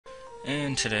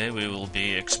And today we will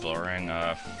be exploring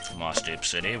Moss Deep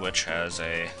City, which has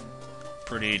a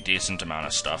pretty decent amount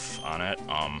of stuff on it,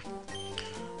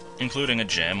 including a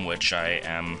gym, which I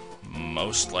am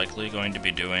most likely going to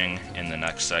be doing in the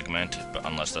next segment, but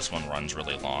unless this one runs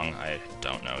really long, I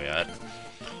don't know yet.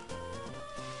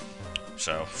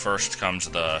 So first comes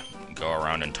the go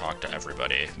around and talk to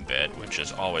everybody bit, which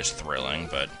is always thrilling,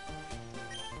 but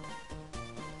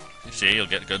you see, you'll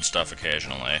get good stuff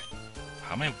occasionally.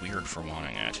 How am I weird for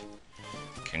wanting it?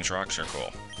 King's Rocks are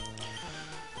cool.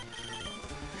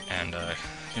 And I'm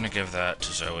gonna give that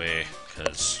to Zoe,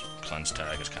 because Cleanse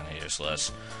Tag is kind of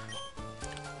useless.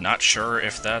 Not sure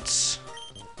if that's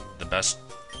the best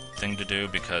thing to do,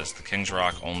 because the King's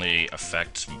Rock only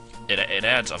affects... It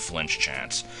adds a flinch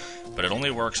chance, but it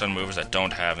only works on moves that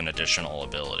don't have an additional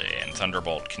ability, and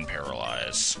Thunderbolt can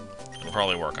paralyze. It'll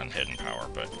probably work on Hidden Power,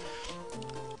 but...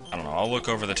 I don't know, I'll look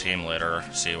over the team later,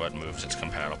 see what moves it's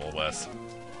compatible with.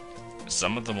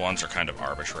 Some of the ones are kind of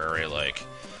arbitrary, like,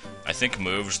 I think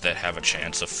moves that have a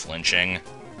chance of flinching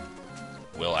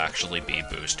will actually be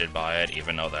boosted by it,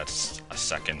 even though that's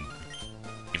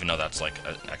like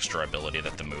an extra ability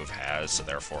that the move has, so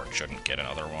therefore it shouldn't get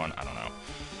another one. I don't know.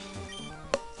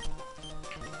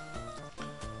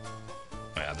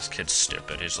 Yeah, this kid's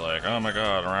stupid. He's like, oh my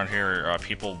god, around here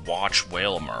people watch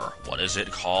Whalmer. What is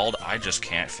it called? I just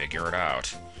can't figure it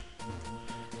out.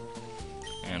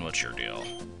 And what's your deal?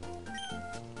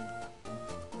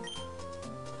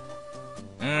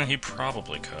 He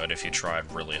probably could if he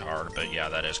tried really hard, but yeah,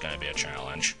 that is going to be a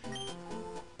challenge.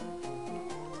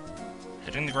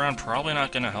 Hitting the ground probably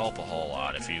not going to help a whole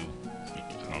lot if you...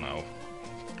 I don't know.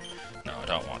 No, I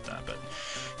don't want that, but...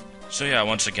 So yeah,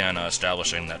 once again,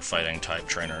 establishing that fighting-type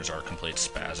trainers are complete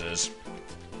spazzes.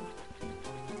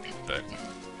 But,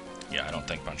 yeah, I don't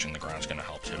think punching the ground is going to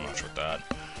help too much with that.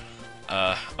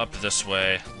 Up this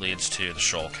way leads to the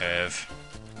Shoal Cave,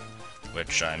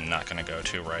 which I'm not going to go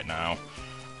to right now.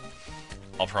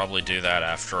 I'll probably do that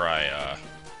after I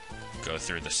go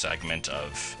through the segment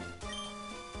of,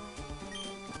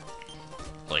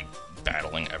 like,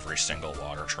 battling every single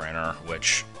water trainer,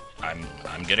 which I'm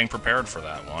getting prepared for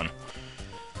that one.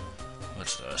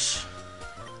 What's this?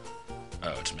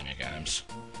 Oh, it's minigames.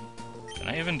 Can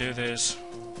I even do these?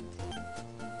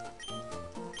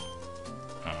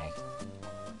 Oh.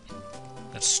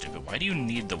 That's stupid. Why do you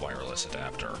need the wireless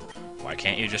adapter? Why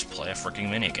can't you just play a freaking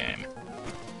minigame?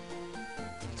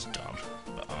 It's dumb.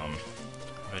 But,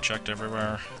 have I checked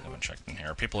everywhere? I haven't checked in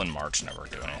here. People in March never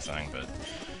do anything, but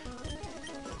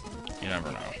you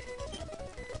never know.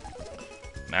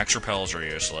 Max repels are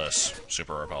useless.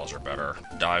 Super repels are better.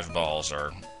 Dive balls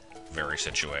are very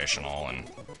situational, and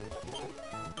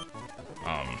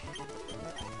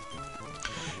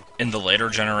in the later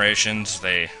generations,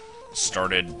 they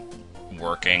started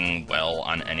working well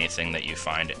on anything that you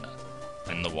find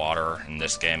in the water. In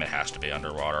this game, it has to be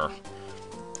underwater.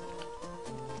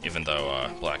 Even though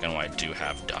Black and White do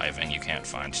have diving, you can't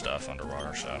find stuff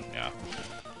underwater, so yeah.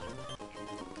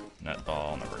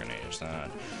 Netball, never gonna use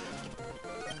that.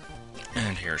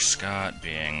 And here's Scott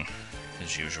being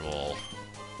his usual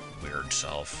weird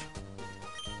self.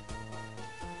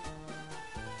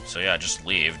 So yeah, just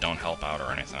leave, don't help out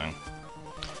or anything.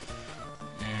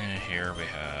 And here we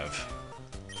have...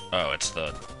 Oh, it's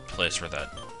the place where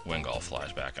that Wingull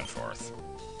flies back and forth.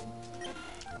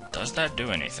 Does that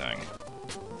do anything?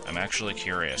 I'm actually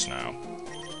curious now.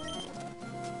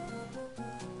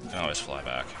 You can always fly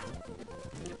back.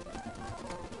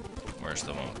 Where's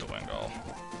the one with the Wingull?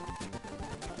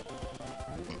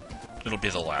 It'll be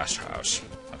the last house.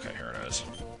 Okay, here it is.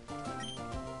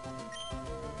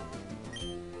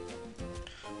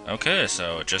 Okay,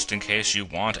 so just in case you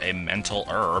want a mental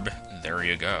herb, there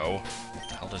you go. What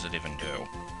the hell does it even do?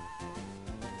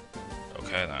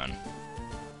 Okay, then.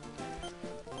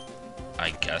 I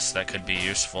guess that could be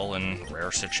useful in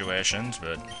rare situations,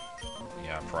 but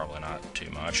yeah, probably not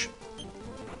too much.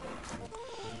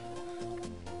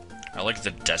 I like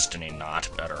the Destiny Knot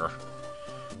better,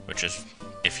 which is,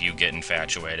 if you get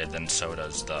infatuated, then so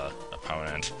does the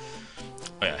opponent.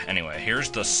 But yeah, anyway, here's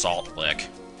the Salt Lick,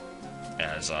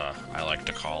 as I like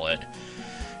to call it.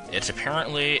 It's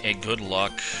apparently a good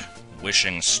luck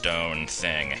wishing stone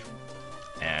thing,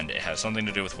 and it has something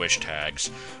to do with wish tags,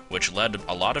 which led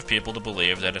a lot of people to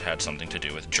believe that it had something to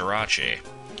do with Jirachi.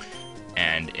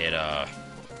 And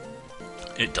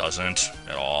it doesn't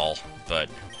at all, but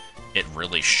it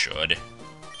really should.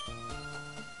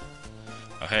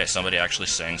 Okay, somebody actually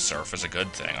saying surf is a good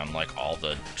thing, unlike all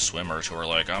the swimmers who are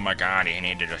like, oh my god, you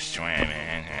need to just swim.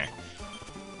 And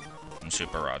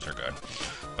super rods are good.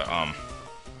 But,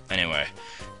 anyway,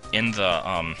 in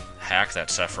the hack that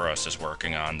Sephiroth is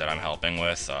working on that I'm helping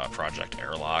with, Project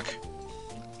Airlock,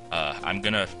 I'm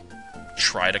gonna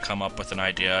try to come up with an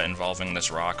idea involving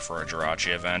this rock for a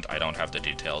Jirachi event. I don't have the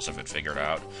details of it figured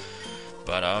out.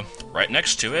 But right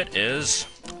next to it is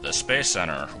the Space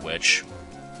Center, which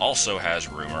also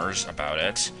has rumors about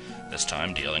it, this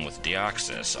time dealing with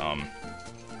Deoxys.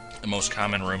 The most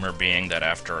common rumor being that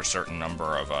after a certain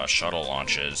number of shuttle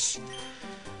launches,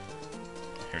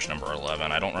 here's number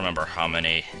 11, I don't remember how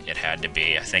many it had to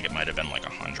be, I think it might have been like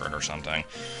 100 or something.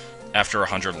 After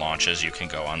 100 launches, you can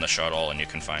go on the shuttle and you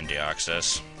can find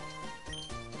Deoxys.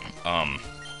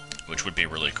 Which would be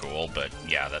really cool, but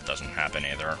yeah, that doesn't happen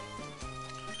either.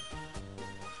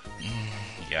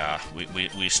 Yeah,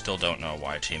 we still don't know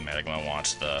why Team Magma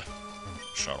wants the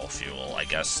shuttle fuel. I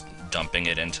guess dumping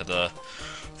it into the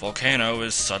volcano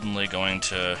is suddenly going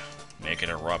to make it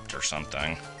erupt or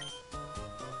something.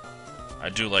 I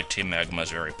do like Team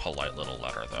Magma's very polite little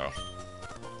letter, though.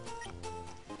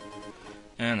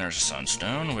 And there's a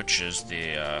Sunstone, which is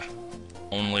the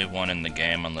only one in the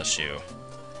game unless you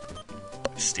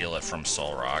steal it from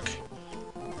Solrock.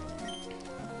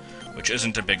 Which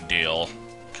isn't a big deal,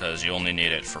 because you only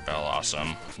need it for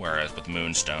Bellossom, whereas with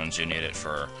Moonstones you need it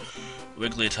for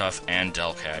Wigglytuff and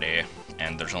Delcatty,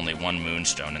 and there's only one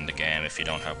Moonstone in the game if you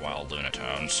don't have Wild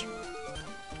Lunatones.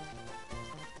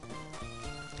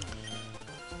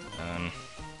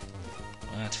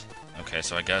 What? Okay,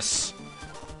 so I guess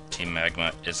Team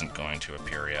Magma isn't going to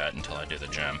appear yet until I do the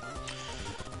gym.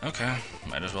 Okay,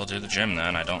 might as well do the gym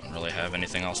then. I don't really have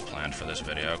anything else planned for this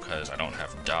video, because I don't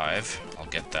have Dive. I'll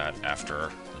get that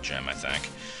after the gym, I think.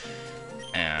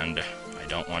 And I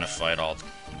don't want to fight all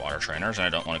water trainers, and I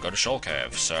don't want to go to Shoal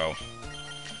Cave, so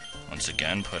once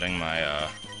again, putting my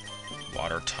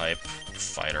water-type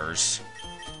fighters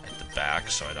at the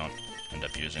back so I don't end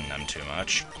up using them too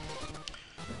much.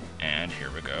 And here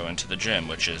we go into the gym,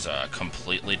 which is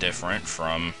completely different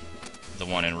from the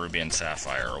one in Ruby and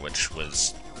Sapphire, which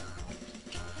was...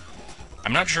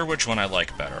 I'm not sure which one I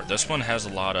like better. This one has a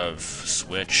lot of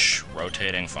switch,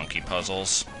 rotating, funky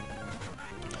puzzles.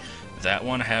 That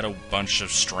one had a bunch of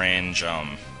strange,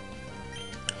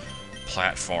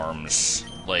 platforms,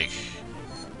 like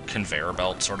conveyor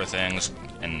belt sort of things,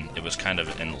 and it was kind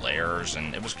of in layers,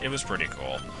 and it was pretty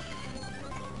cool.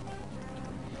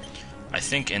 I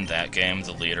think in that game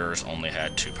the leaders only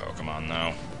had 2 Pokemon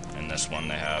though. In this one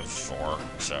they have 4,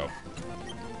 so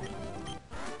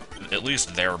at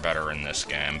least they're better in this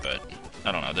game, but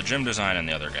I don't know, the gym design in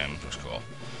the other game was cool.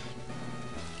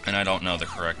 And I don't know the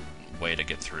correct way to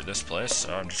get through this place,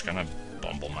 so I'm just gonna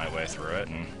bumble my way through it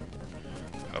and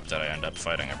hope that I end up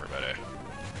fighting everybody.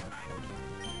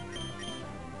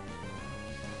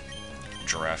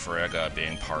 Girafarig,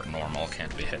 being part normal,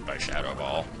 can't be hit by Shadow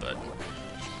Ball, but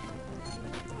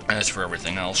as for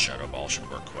everything else, Shadow Ball should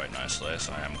work quite nicely,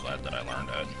 so I am glad that I learned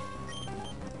it.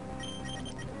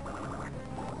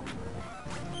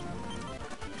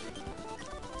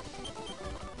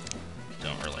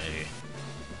 Don't really...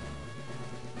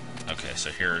 Okay, so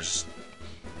here's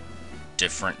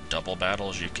different double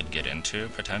battles you could get into,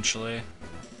 potentially.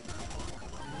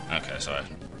 Okay, so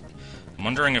I'm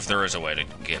wondering if there is a way to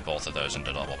get both of those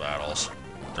into double battles.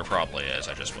 There probably is,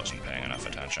 I just wasn't paying enough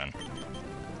attention.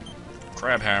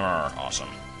 Crab Hammer, awesome.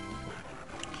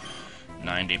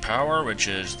 90 power, which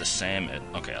is the same,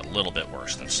 okay, a little bit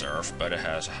worse than Surf, but it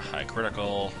has high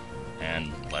critical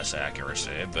and less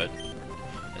accuracy, but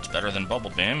it's better than Bubble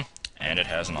Beam, and it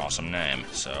has an awesome name,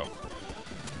 so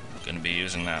I'm gonna be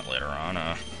using that later on.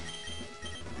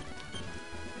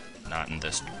 Not in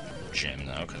this gym,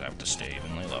 though, because I have to stay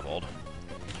evenly leveled.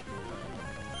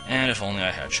 And if only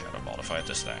I had Shadow Ball to fight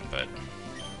this thing, but...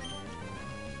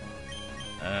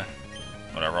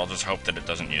 whatever, I'll just hope that it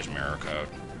doesn't use Mirror Coat.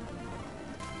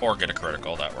 Or get a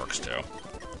critical, that works too.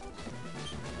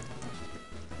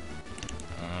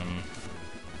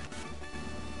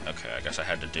 Okay, I guess I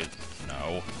had to do... No.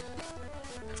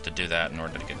 I have to do that in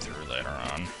order to get through later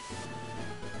on.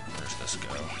 Where's this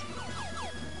go?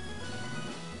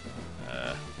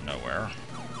 Nowhere.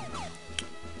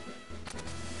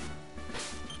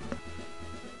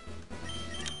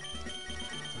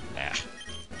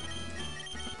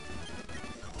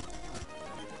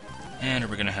 And are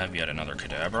we gonna have yet another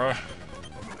Kadabra?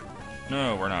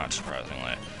 No, we're not,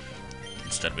 surprisingly.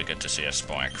 Instead, we get to see a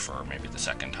Spoink for maybe the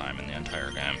second time in the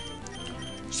entire game.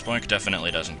 Spoink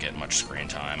definitely doesn't get much screen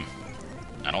time.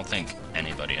 I don't think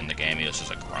anybody in the game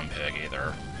uses a Grumpig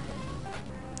either.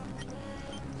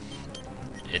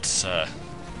 It's, I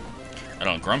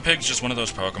don't know, Grumpig's just one of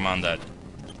those Pokemon that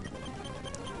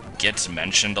gets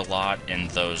mentioned a lot in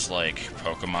those, like,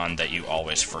 Pokemon that you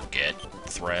always forget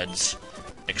threads,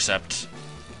 except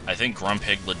I think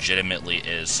Grumpig legitimately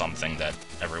is something that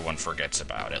everyone forgets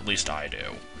about, at least I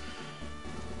do.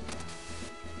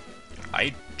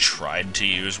 I tried to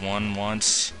use one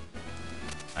once,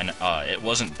 and it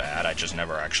wasn't bad, I just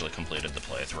never actually completed the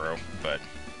playthrough, but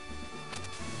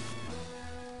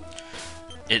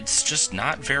it's just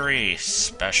not very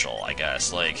special, I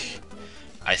guess. Like,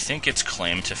 I think its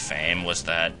claim to fame was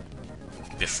that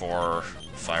before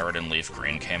Fire Red and Leaf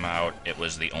Green came out, it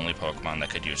was the only Pokemon that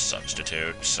could use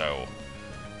Substitute, so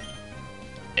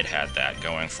it had that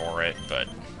going for it, but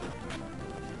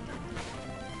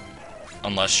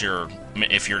unless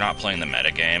if you're not playing the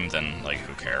metagame, then, like,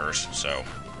 who cares? So,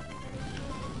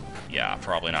 yeah,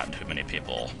 probably not too many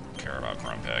people care about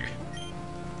Grumpig.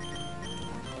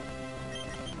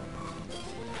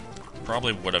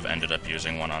 Probably would have ended up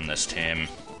using one on this team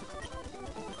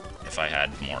if I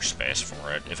had more space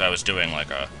for it. If I was doing,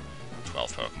 like, a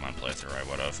 12 Pokemon playthrough, I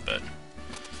would have, but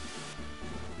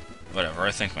whatever,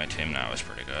 I think my team now is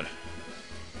pretty good.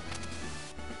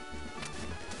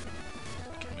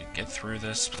 Can we get through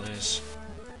this, please?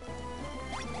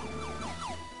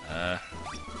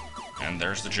 And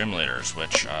there's the gym leaders,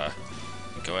 which,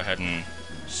 go ahead and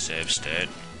save state.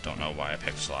 Don't know why I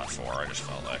picked slot 4, I just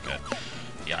felt like it.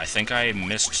 Yeah, I think I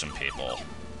missed some people.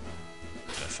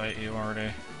 Did I fight you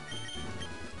already?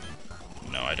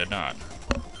 No, I did not.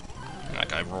 That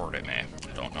guy roared at me.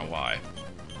 I don't know why.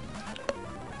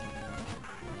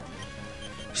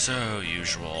 So,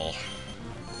 usual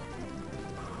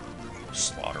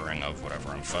slaughtering of whatever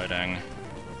I'm fighting.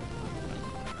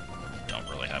 Don't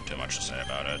really have too much to say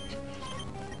about it.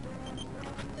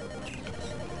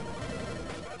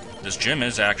 This gym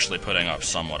is actually putting up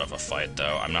somewhat of a fight,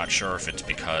 though. I'm not sure if it's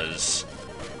because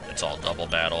it's all double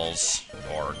battles,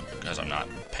 or because I'm not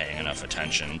paying enough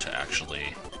attention to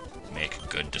actually make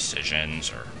good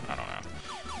decisions, or I don't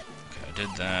know. Okay, I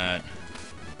did that.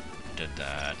 Did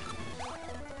that.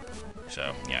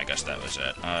 So, yeah, I guess that was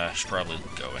it. I should probably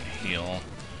go and heal,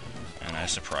 and I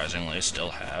surprisingly still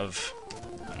have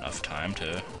enough time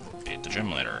to beat the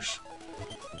gym leaders.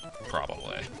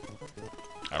 Probably.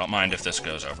 I don't mind if this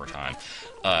goes over time.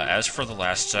 As for the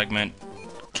last segment,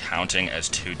 counting as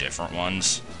 2 different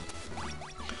ones,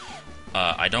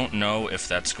 I don't know if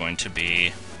that's going to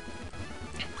be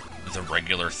the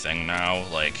regular thing now.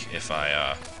 Like, if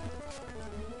I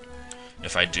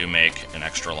do make an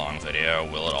extra long video,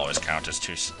 will it always count as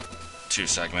two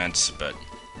segments? But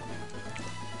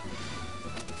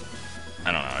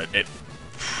I don't know. It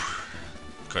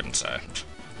couldn't say.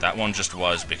 That one just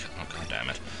was because, oh god damn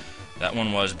it. That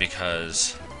one was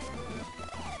because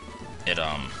it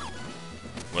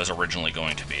was originally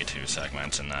going to be 2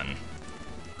 segments, and then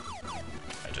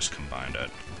I just combined it.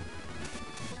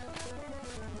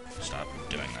 Stop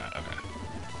doing that. Okay.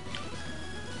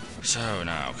 So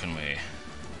now, can we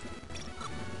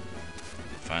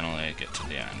finally get to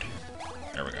the end?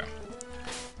 There we go.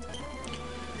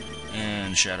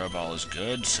 And Shadow Ball is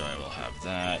good, so I will have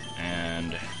that,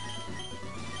 and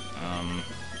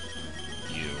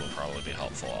you will probably be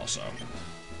helpful also.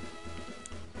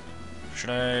 Should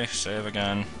I save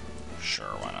again? Sure,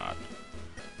 why not?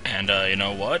 And, you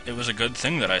know what? It was a good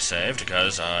thing that I saved,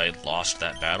 because I lost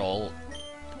that battle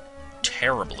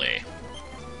terribly.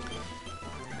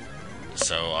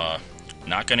 So,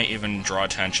 not gonna even draw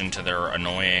attention to their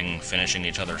annoying finishing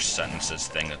each other's sentences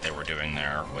thing that they were doing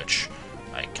there, which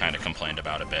I kind of complained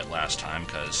about a bit last time,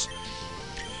 because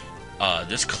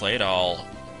this Claydol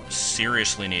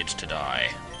seriously needs to die.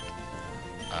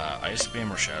 Ice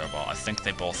Beam or Shadow Ball, I think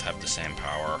they both have the same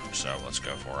power, so let's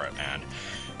go for it. And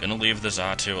gonna leave the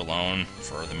Xatu alone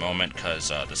for the moment, because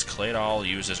this Claydol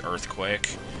uses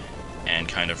Earthquake and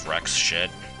kind of wrecks shit.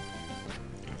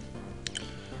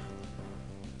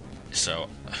 So,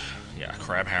 yeah,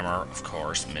 Crabhammer, of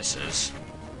course, misses,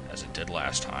 as it did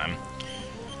last time.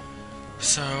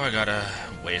 So I gotta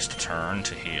waste a turn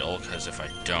to heal, because if I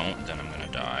don't, then I'm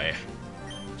gonna die.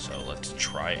 So let's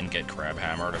try and get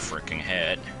Crabhammer to fricking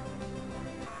hit.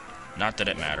 Not that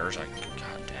it matters, god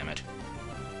damn it.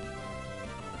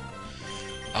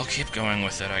 I'll keep going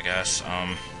with it, I guess.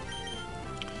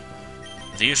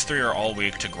 These 3 are all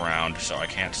weak to ground, so I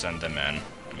can't send them in.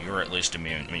 You're at least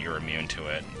immune, I mean, you're immune to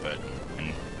it, but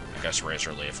and I guess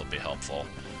Razor Leaf will be helpful.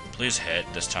 Please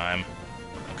hit this time.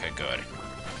 Okay, good.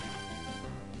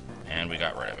 And we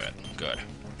got rid of it. Good.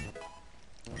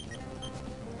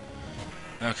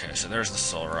 Okay, so there's the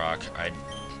Solrock. I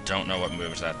don't know what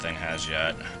moves that thing has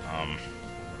yet. I'm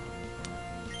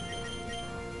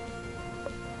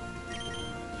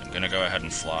gonna go ahead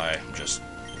and fly, just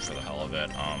for the hell of it.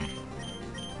 I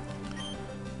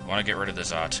want to get rid of the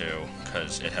Xatu,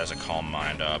 because it has a Calm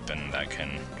Mind up, and that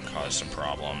can cause some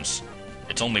problems.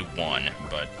 It's only one,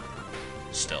 but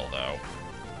still, though.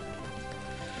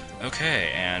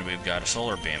 Okay, and we've got a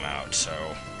Solar Beam out, so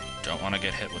don't want to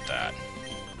get hit with that.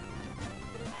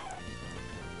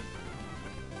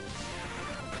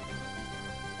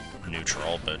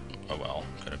 Neutral, but oh well,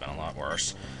 could have been a lot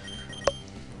worse.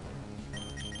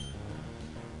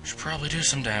 Should probably do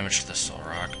some damage to the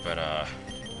Solrock, but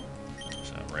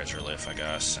so Razor Leaf, I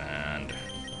guess, and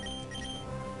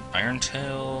Iron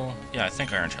Tail. Yeah, I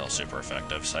think Iron Tail's super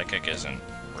effective. Psychic isn't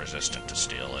resistant to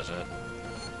steel, is it?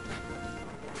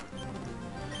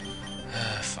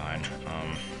 Fine.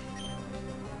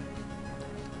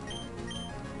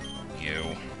 You.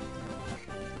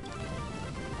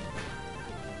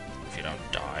 If you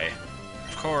don't die.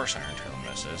 Of course, Iron Tail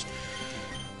misses.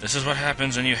 This is what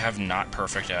happens when you have not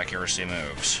perfect accuracy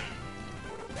moves.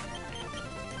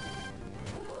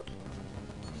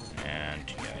 And,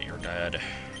 yeah, you're dead.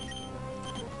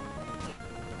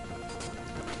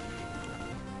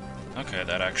 Okay,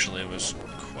 that actually was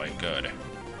quite good.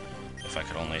 If I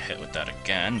could only hit with that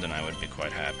again, then I would be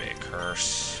quite happy.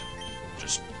 Curse,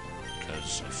 just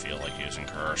because I feel like using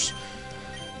Curse.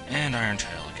 And Iron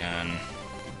Tail again.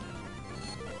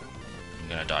 I'm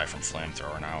gonna die from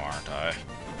Flamethrower now, aren't I?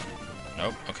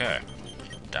 Nope, okay.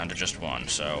 Down to just one,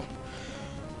 so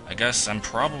I guess I'm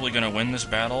probably gonna win this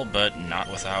battle, but not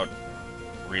without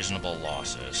reasonable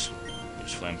losses.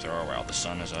 Use Flamethrower while the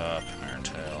sun is up. Iron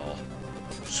Tail.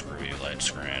 Screw you, Light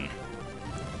Screen.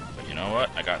 But you know what?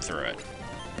 I got through it.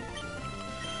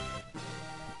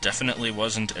 Definitely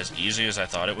wasn't as easy as I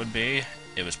thought it would be.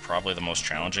 It was probably the most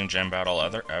challenging gym battle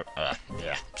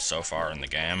so far in the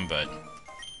game, but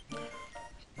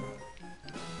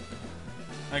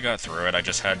I got through it. I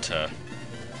just had to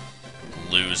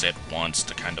lose it once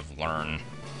to kind of learn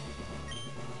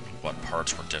what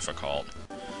parts were difficult.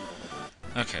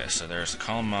 Okay, so there's the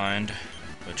Calm Mind,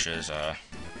 which is a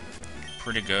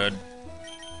pretty good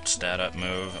stat-up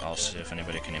move. I'll see if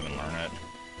anybody can even learn it.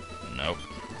 Nope.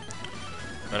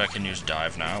 But I can use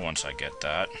Dive now once I get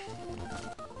that.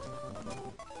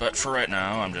 But for right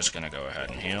now, I'm just going to go ahead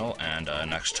and heal, and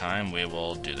next time we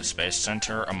will do the Space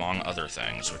Center, among other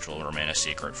things, which will remain a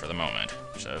secret for the moment.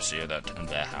 So see you that.